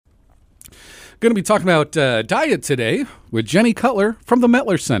Going to be talking about diet today with Jenny Cutler from the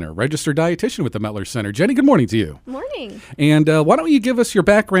Mettler Center, registered dietitian with the Mettler Center. Jenny, good morning to you. Morning. And why don't you give us your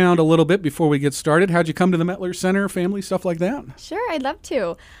background a little bit before we get started? How'd you come to the Mettler Center, family, stuff like that? Sure, I'd love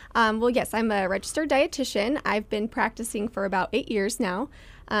to. Yes, I'm a registered dietitian. I've been practicing for about 8 years now,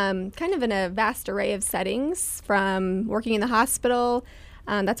 kind of in a vast array of settings, from working in the hospital.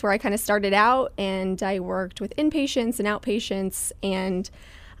 That's where I kind of started out, and I worked with inpatients and outpatients and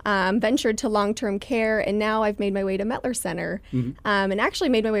ventured to long-term care, and now I've made my way to Mettler Center, and actually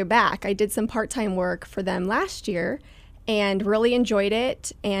made my way back. I did some part-time work for them last year and really enjoyed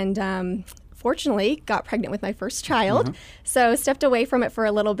it, and fortunately got pregnant with my first child, so stepped away from it for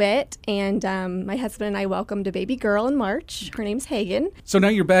a little bit, and my husband and I welcomed a baby girl in March. Her name's Hagen. So now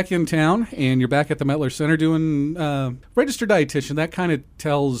you're back in town, and you're back at the Mettler Center doing registered dietitian. That kind of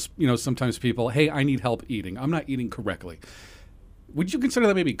tells, sometimes people, hey, I need help eating. I'm not eating correctly. Would you consider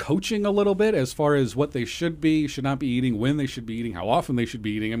that maybe coaching a little bit as far as what they should be, should not be eating, when they should be eating, how often they should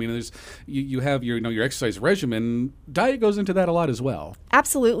be eating? I mean, there's you have your your exercise regimen. Diet goes into that a lot as well.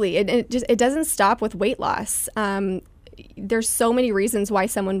 Absolutely. It doesn't stop with weight loss. There's so many reasons why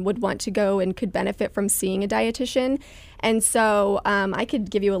someone would want to go and could benefit from seeing a dietitian. And so I could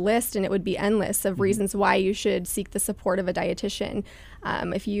give you a list, and it would be endless of reasons why you should seek the support of a dietitian.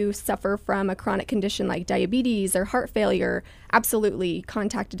 If you suffer from a chronic condition like diabetes or heart failure, absolutely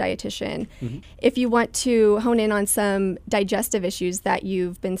contact a dietitian. If you want to hone in on some digestive issues that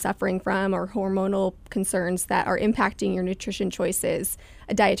you've been suffering from or hormonal concerns that are impacting your nutrition choices,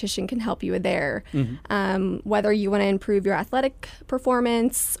 a dietitian can help you there. Whether you want to improve your athletic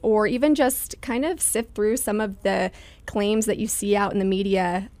performance or even just kind of sift through some of the claims that you see out in the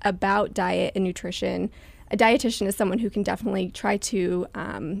media about diet and nutrition, a dietitian is someone who can definitely try to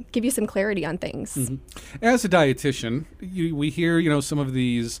give you some clarity on things. As a dietitian, we hear, some of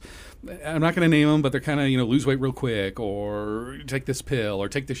these, I'm not going to name them, but they're kind of, lose weight real quick, or take this pill, or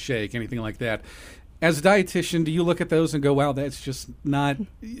take this shake, anything like that. As a dietitian, do you look at those and go, wow, that's just not,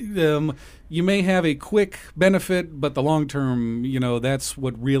 you may have a quick benefit, but the long term, that's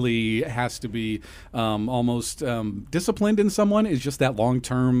what really has to be almost disciplined in someone, is just that long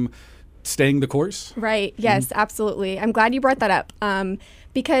term staying the course? Right. Yes, absolutely. I'm glad you brought that up,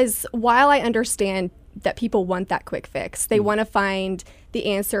 because while I understand that people want that quick fix, they want to find the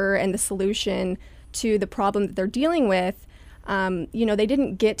answer and the solution to the problem that they're dealing with. They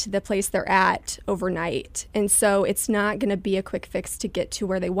didn't get to the place they're at overnight. And so it's not going to be a quick fix to get to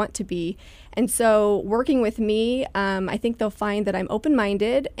where they want to be. And so working with me, I think they'll find that I'm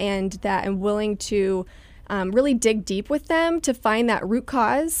open-minded and that I'm willing to really dig deep with them to find that root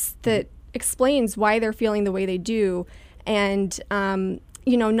cause that explains why they're feeling the way they do. And,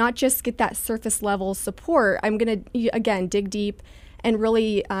 not just get that surface level support. I'm going to, again, dig deep and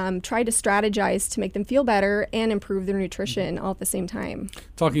really try to strategize to make them feel better and improve their nutrition all at the same time.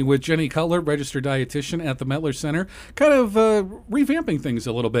 Talking with Jenny Cutler, registered dietitian at the Mettler Center, kind of revamping things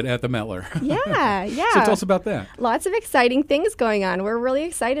a little bit at the Mettler. Yeah. So tell us about that. Lots of exciting things going on. We're really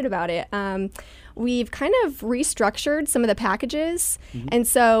excited about it. We've kind of restructured some of the packages. And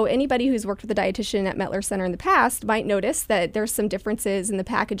so anybody who's worked with a dietitian at Mettler Center in the past might notice that there's some differences in the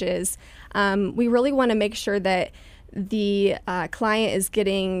packages. We really want to make sure that the client is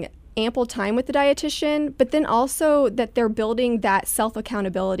getting ample time with the dietitian, but then also that they're building that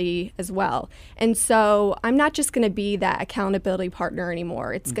self-accountability as well. And so I'm not just going to be that accountability partner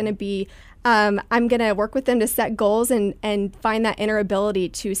anymore. It's going to be, I'm going to work with them to set goals and find that inner ability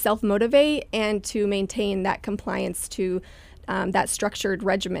to self-motivate and to maintain that compliance to that structured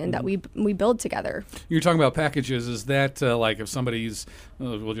regimen that we build together. You're talking about packages. Is that like if somebody's,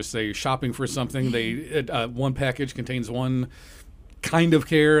 we'll just say, shopping for something, they one package contains one kind of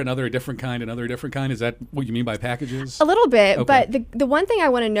care, another a different kind, another a different kind? Is that what you mean by packages? A little bit, okay. But the one thing I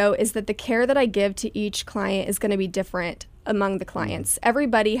want to note is that the care that I give to each client is going to be different among the clients.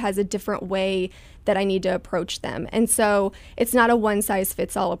 Everybody has a different way that I need to approach them. And so it's not a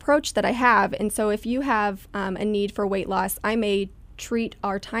one-size-fits-all approach that I have. And so if you have a need for weight loss, I may treat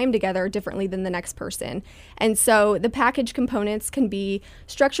our time together differently than the next person. And so the package components can be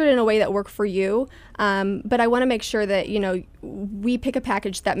structured in a way that work for you. But I want to make sure that, we pick a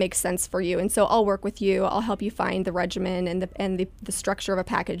package that makes sense for you. And so I'll work with you. I'll help you find the regimen and the structure of a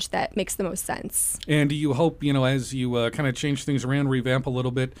package that makes the most sense. And do you hope, as you kind of change things around, revamp a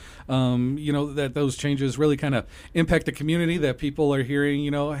little bit, that those changes really kind of impact the community, that people are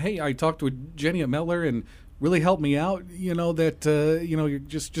hearing, hey, I talked with Jenny at Mettler and really help me out, that, you're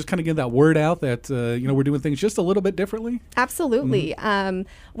just kind of getting that word out that, we're doing things just a little bit differently? Absolutely.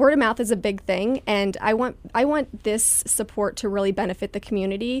 Word of mouth is a big thing, and I want this support to really benefit the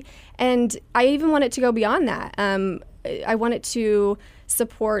community, and I even want it to go beyond that. I want it to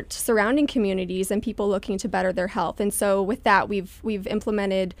support surrounding communities and people looking to better their health. And so with that, we've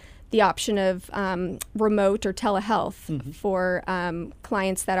implemented the option of remote or telehealth for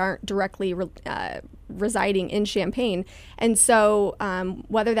clients that aren't directly residing in Champaign. And so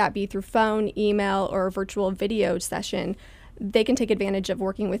whether that be through phone, email, or virtual video session, they can take advantage of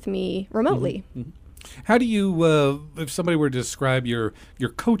working with me remotely. How do you, if somebody were to describe your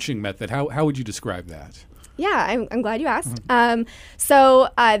coaching method, how would you describe that? Yeah, I'm glad you asked. So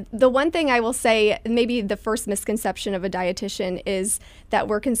the one thing I will say, maybe the first misconception of a dietitian is that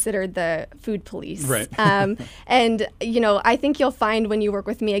we're considered the food police. Right. And, I think you'll find when you work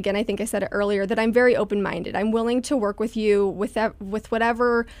with me, again, I think I said it earlier, that I'm very open-minded. I'm willing to work with you with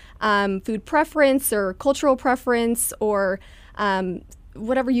whatever food preference or cultural preference or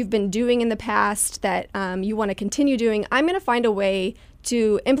whatever you've been doing in the past that you want to continue doing. I'm going to find a way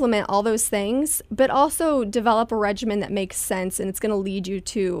to implement all those things, but also develop a regimen that makes sense, and it's going to lead you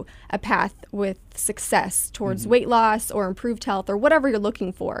to a path with success towards weight loss or improved health or whatever you're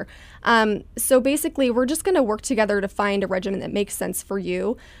looking for. So basically, we're just going to work together to find a regimen that makes sense for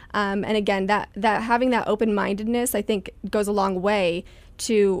you. And again, that having that open-mindedness, I think, goes a long way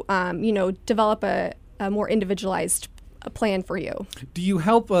to develop a more individualized plan for you. Do you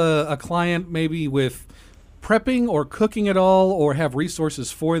help a client maybe with prepping or cooking at all, or have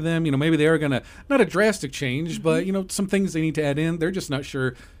resources for them? Maybe they are going to, not a drastic change, but, some things they need to add in. They're just not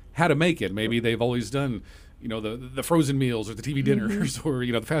sure how to make it. Maybe they've always done, the frozen meals or the TV dinners or,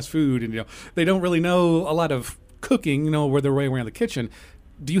 the fast food, and, they don't really know a lot of cooking, where their way around the kitchen.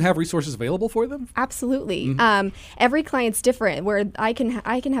 Do you have resources available for them? Absolutely. Every client's different. Where I can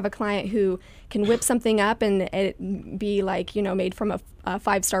have a client who can whip something up and it be like made from a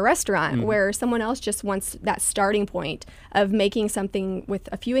 5-star restaurant, where someone else just wants that starting point of making something with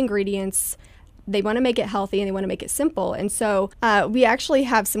a few ingredients. They want to make it healthy and they want to make it simple. And so we actually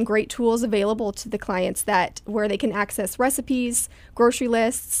have some great tools available to the clients where they can access recipes, grocery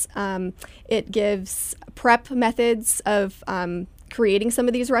lists. It gives prep methods of creating some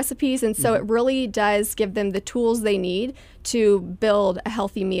of these recipes. And so it really does give them the tools they need to build a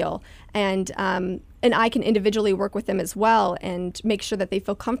healthy meal. And I can individually work with them as well and make sure that they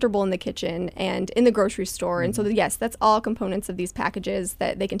feel comfortable in the kitchen and in the grocery store. And so, yes, that's all components of these packages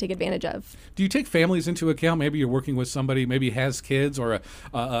that they can take advantage of. Do you take families into account? Maybe you're working with somebody, maybe has kids or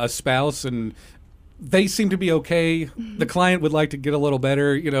a spouse, and they seem to be okay. The client would like to get a little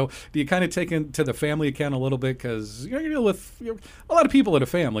better. Do you kind of take into the family account a little bit? Because you're dealing with a lot of people in a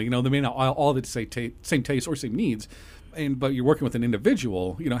family. They may not all the same taste or same needs. But you're working with an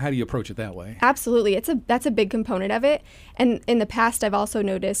individual, how do you approach it that way? Absolutely. That's a big component of it. And in the past, I've also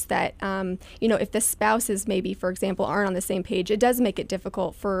noticed that, if the spouses maybe, for example, aren't on the same page, it does make it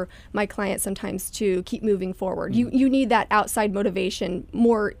difficult for my clients sometimes to keep moving forward. You need that outside motivation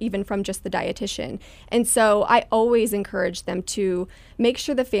more even from just the dietitian. And so I always encourage them to make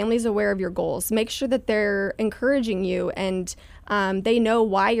sure the family's aware of your goals, make sure that they're encouraging you and they know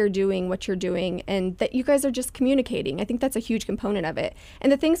why you're doing what you're doing and that you guys are just communicating. I think that's a huge component of it.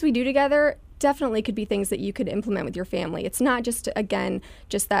 And the things we do together definitely could be things that you could implement with your family. It's not just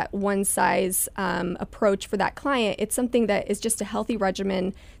that one size approach for that client. It's something that is just a healthy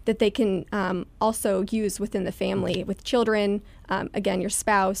regimen that they can also use within the family with children, your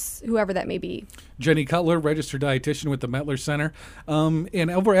spouse, whoever that may be. Jenny Cutler, registered dietitian with the Mettler Center.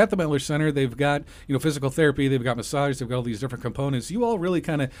 And over at the Mettler Center, they've got physical therapy, they've got massage, they've got all these different components. You all really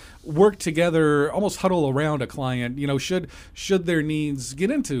kind of work together, almost huddle around a client. Should their needs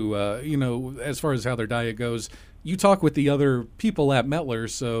get into as far as how their diet goes, you talk with the other people at Mettler,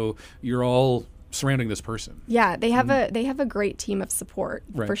 so you're all surrounding this person. Yeah, they have a great team of support,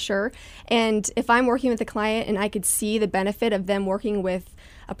 right, for sure. And if I'm working with a client and I could see the benefit of them working with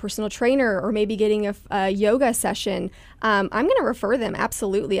a personal trainer or maybe getting a yoga session, I'm going to refer them.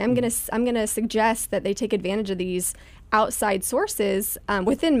 Absolutely, I'm going to suggest that they take advantage of these outside sources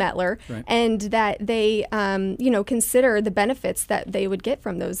within Mettler, right, and that they consider the benefits that they would get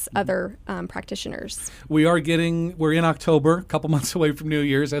from those other practitioners. We're in October, a couple months away from New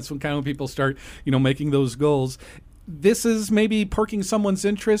Year's. That's when people start making those goals. This is maybe perking someone's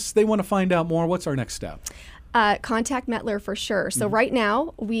interest. They want to find out more. What's our next step? Contact Mettler for sure. So right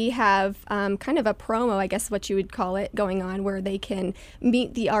now we have kind of a promo, I guess what you would call it, going on where they can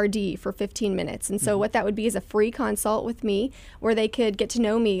meet the RD for 15 minutes. And so what that would be is a free consult with me where they could get to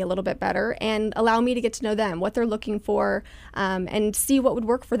know me a little bit better and allow me to get to know them, what they're looking for, and see what would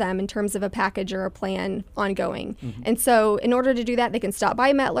work for them in terms of a package or a plan ongoing. And so in order to do that, they can stop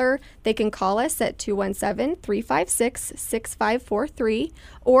by Mettler. They can call us at 217-356-6543,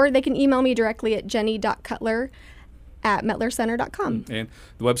 or they can email me directly at jenny.cutler@mettlercenter.com. And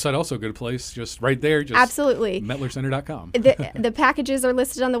the website also a good place, just right there. Just Absolutely. Mettlercenter.com. The packages are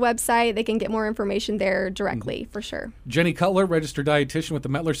listed on the website. They can get more information there directly, for sure. Jenny Cutler, registered dietitian with the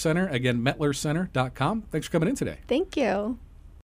Mettler Center. Again, mettlercenter.com. Thanks for coming in today. Thank you.